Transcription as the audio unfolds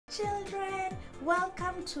Children,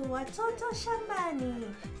 welcome to WatotoShambani.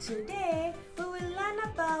 Today, we will learn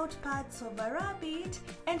about parts of a rabbit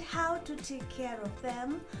and how to take care of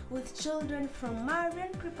them with children from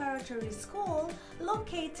Marian Preparatory School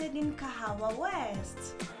located in Kahawa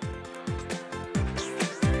West.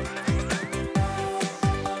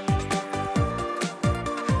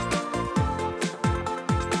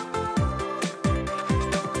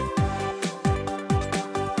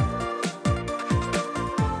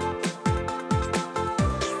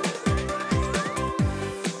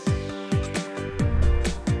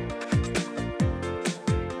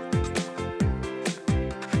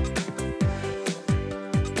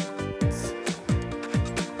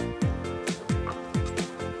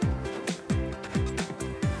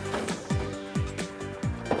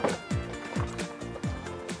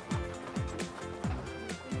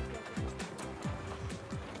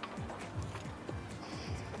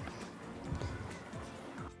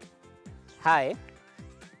 Hi,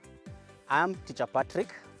 I'm Teacher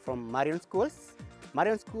Patrick from Marian Schools.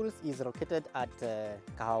 Marian Schools is located at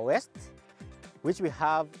Kahawa West, which we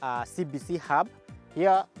have a CBC hub.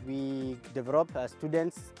 Here we develop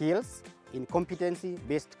students' skills in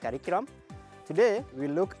competency-based curriculum. Today we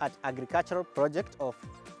look at agricultural project of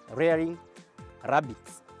rearing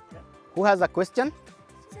rabbits. Who has a question?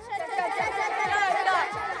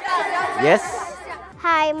 Yes.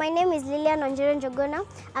 Hi, my name is Lilian Onjiro Njogona.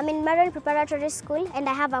 I'm in Marian Preparatory School and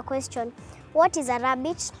I have a question. What is a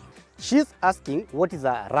rabbit? She's asking what is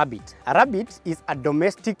a rabbit. A rabbit is a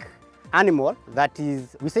domestic animal that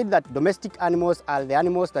is, we said that domestic animals are the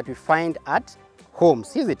animals that we find at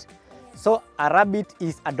homes, is it? So a rabbit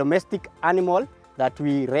is a domestic animal that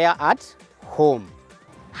we rear at home.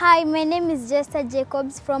 Hi, my name is Jester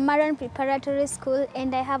Jacobs from Marian Preparatory School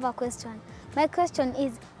and I have a question. My question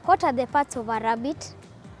is, what are the parts of a rabbit?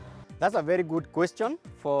 That's a very good question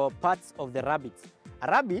for parts of the rabbit.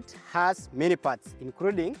 A rabbit has many parts,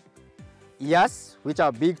 including ears, which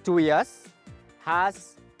are big 2 ears,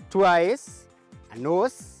 has 2 eyes, a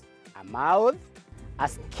nose, a mouth, a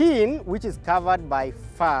skin which is covered by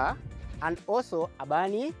fur, and also a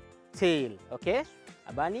bunny tail, okay?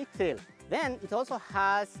 A bunny tail. Then it also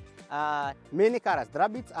has many colors. The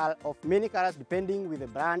rabbits are of many colors depending with the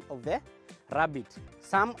brand of the rabbit.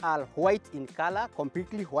 Some are white in color,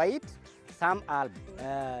 completely white. Some are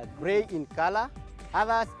gray in color.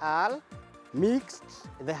 Others are mixed.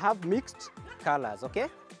 They have mixed colors, okay?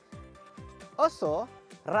 Also,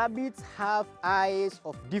 rabbits have eyes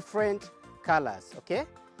of different colors, okay?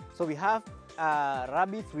 So we have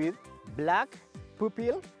rabbits with black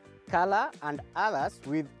pupil color and others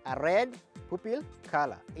with a red pupil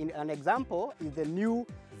color. An example is the New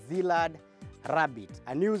Zealand rabbit.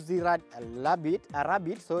 A New Zealand rabbit,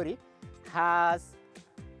 has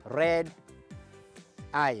red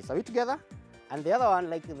eyes. Are we together? And the other one,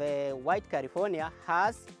 like the white California,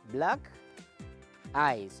 has black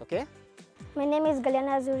eyes, okay? My name is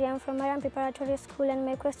Galiana Azuri. I'm from Marian Preparatory School and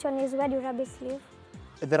my question is, where do rabbits live?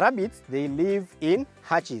 The rabbits, they live in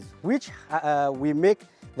hatches, which we make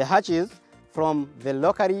the hatches from the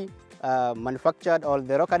locally manufactured or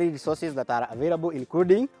the locally resources that are available,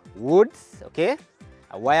 including woods, okay,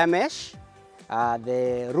 a wire mesh.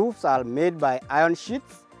 The roofs are made by iron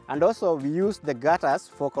sheets, and also we use the gutters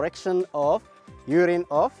for correction of urine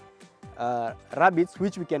of rabbits,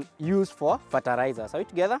 which we can use for fertilizers. Are we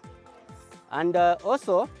together? And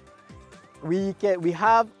also we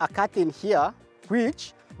have a curtain here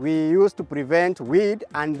which we use to prevent wind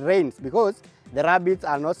and rains, because the rabbits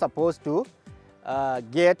are not supposed to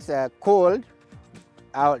get cold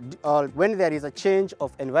or when there is a change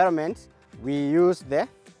of environment. We use the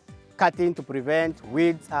curtain to prevent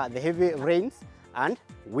winds, the heavy rains and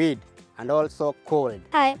wind, and also cold.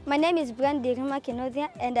 Hi, my name is Brian Dirima Kenodia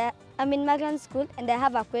and I'm in Marian School and I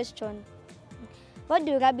have a question. What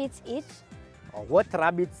do rabbits eat? What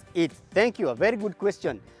rabbits eat? Thank you, a very good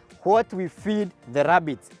question. What we feed the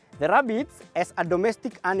rabbits? The rabbits, as a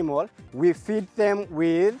domestic animal, we feed them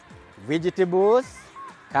with vegetables,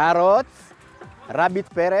 carrots, rabbit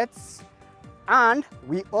pellets, and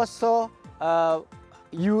we also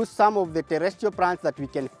use some of the terrestrial plants that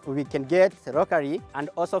we can get locally and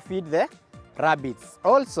also feed the rabbits.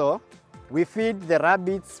 Also, we feed the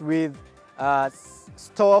rabbits with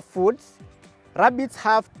store foods. Rabbits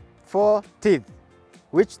have 4 teeth,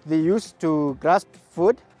 which they use to grasp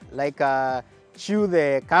food, like chew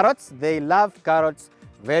the carrots. They love carrots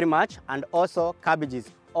very much, and also cabbages,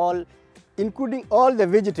 including all the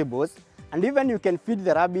vegetables. And even you can feed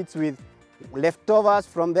the rabbits with leftovers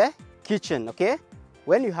from the kitchen, okay?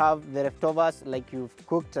 When you have the leftovers, like you've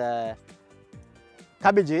cooked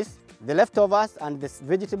cabbages, the leftovers and the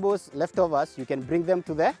vegetables leftovers, you can bring them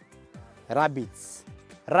to the rabbits.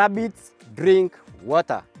 Rabbits drink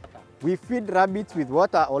water. We feed rabbits with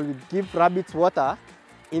water, or we give rabbits water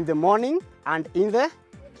in the morning and in the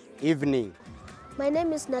evening. My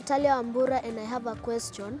name is Natalia Ambura and I have a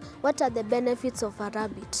question. What are the benefits of a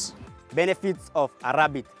rabbit? Benefits of a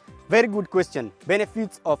rabbit. Very good question.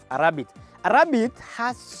 Benefits of a rabbit. A rabbit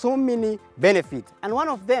has so many benefits, and one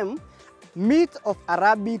of them, meat of a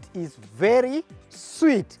rabbit is very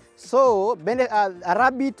sweet. So a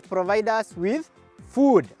rabbit provides us with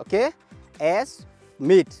food, okay, as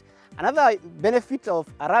meat. Another benefit of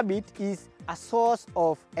a rabbit is a source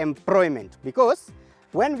of employment, because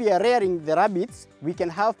when we are rearing the rabbits, we can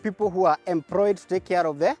have people who are employed to take care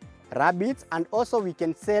of the rabbits, and also we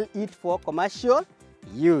can sell it for commercial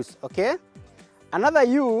use, okay? Another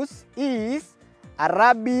use is a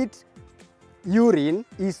rabbit urine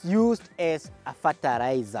is used as a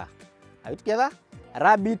fertilizer. Are we together?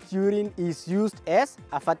 Rabbit urine is used as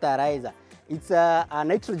a fertilizer. It's a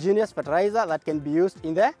nitrogenous fertilizer that can be used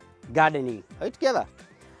in the gardening. Are we together?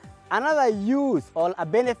 Another use or a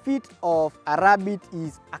benefit of a rabbit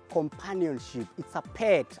is a companionship. It's a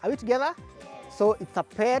pet. Are we together? Yes. So it's a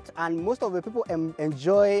pet, and most of the people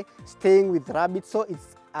enjoy staying with rabbits, so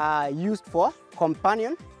it's used for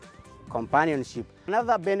companionship.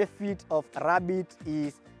 Another benefit of a rabbit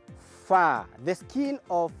is fur. The skin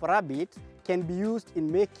of rabbit can be used in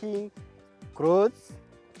making clothes,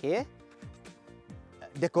 okay,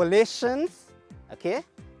 decorations, okay.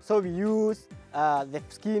 So we use the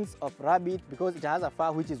skins of rabbit because it has a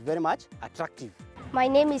fur which is very much attractive. My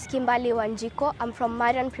name is Kimberly Wanjiko. I'm from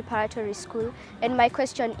Marian Preparatory School, and my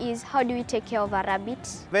question is, how do we take care of a rabbit?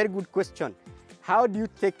 Very good question. How do you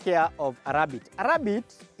take care of a rabbit? A rabbit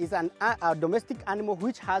is a domestic animal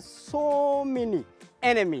which has so many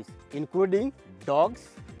enemies, including dogs,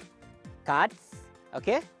 cats,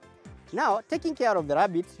 okay? Now, taking care of the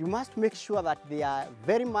rabbits, you must make sure that they are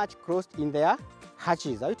very much closed in their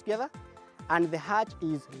hatches. Are you together? And the hatch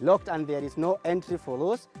is locked and there is no entry for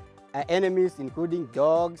those enemies, including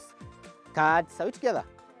dogs, cats. Are we together?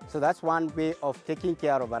 So that's one way of taking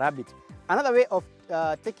care of a rabbit. Another way of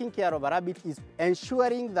taking care of a rabbit is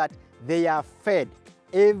ensuring that they are fed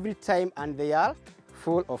every time and they are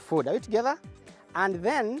full of food. Are we together? And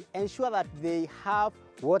then ensure that they have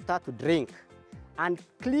water to drink and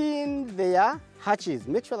clean their hatches.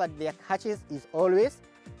 Make sure that their hatches is always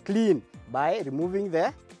clean by removing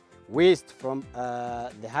the waste from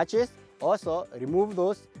the hatches. Also remove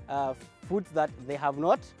those foods that they have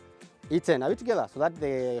not eaten. Are we together? So that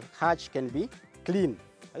the hatch can be clean.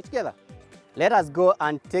 Are we together? Let us go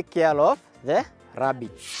and take care of the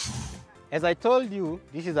rabbit. As I told you,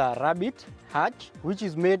 this is a rabbit hatch which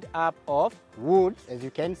is made up of wood, as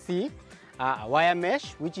you can see, wire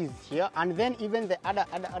mesh which is here, and then even the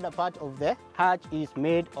other part of the hatch is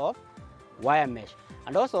made of wire mesh,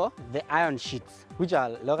 and also the iron sheets which are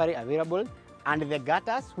locally available, and the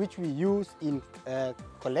gutters which we use in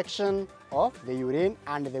collection of the urine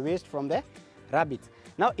and the waste from the rabbits.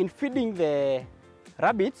 Now, in feeding the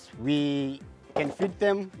rabbits, we can feed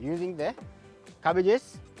them using the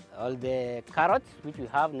cabbages, all the carrots which we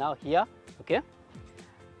have now here, okay?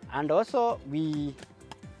 And also we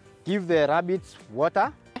give the rabbits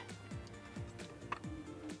water,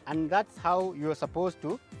 and that's how you're supposed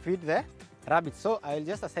to feed the rabbits. So I'll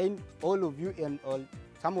just assign all of you and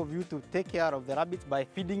some of you to take care of the rabbits by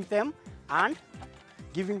feeding them and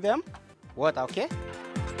giving them water, okay?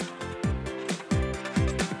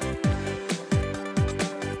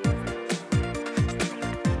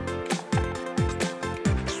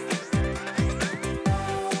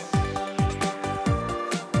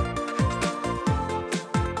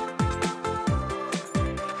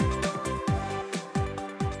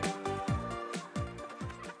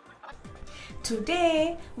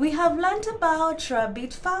 Today, we have learnt about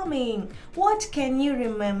rabbit farming. What can you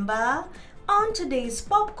remember? On today's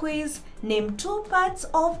pop quiz, name 2 parts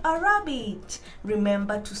of a rabbit.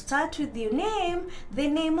 Remember to start with your name, the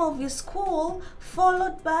name of your school,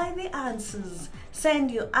 followed by the answers.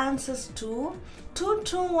 Send your answers to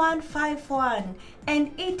 22151,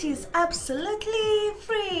 and it is absolutely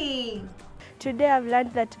free. Today I've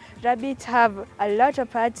learned that rabbits have a lot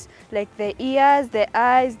of parts, like the ears, the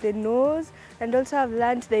eyes, the nose, and also I've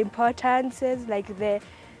learned the importances, like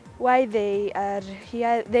why they are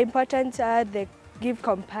here. The importance are they give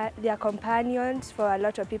their companions for a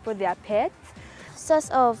lot of people, their pets.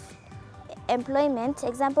 Source of employment.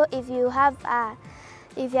 Example, if you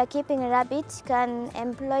are keeping a rabbit, you can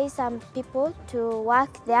employ some people to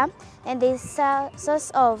work there, and the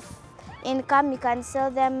source of income, you can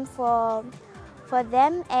sell them for for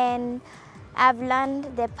them, and I've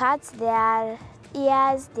learned the parts, their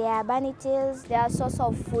ears, their bunny tails. They are a source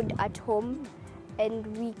of food at home, and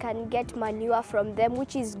we can get manure from them,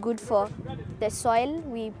 which is good for the soil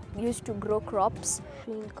we use to grow crops.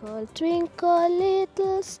 Twinkle, twinkle,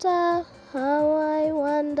 little star, how I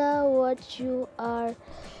wonder what you are.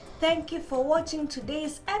 Thank you for watching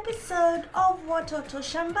today's episode of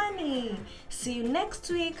WatotoShambani. See you next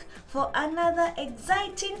week for another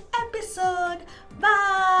exciting episode.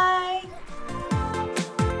 Bye!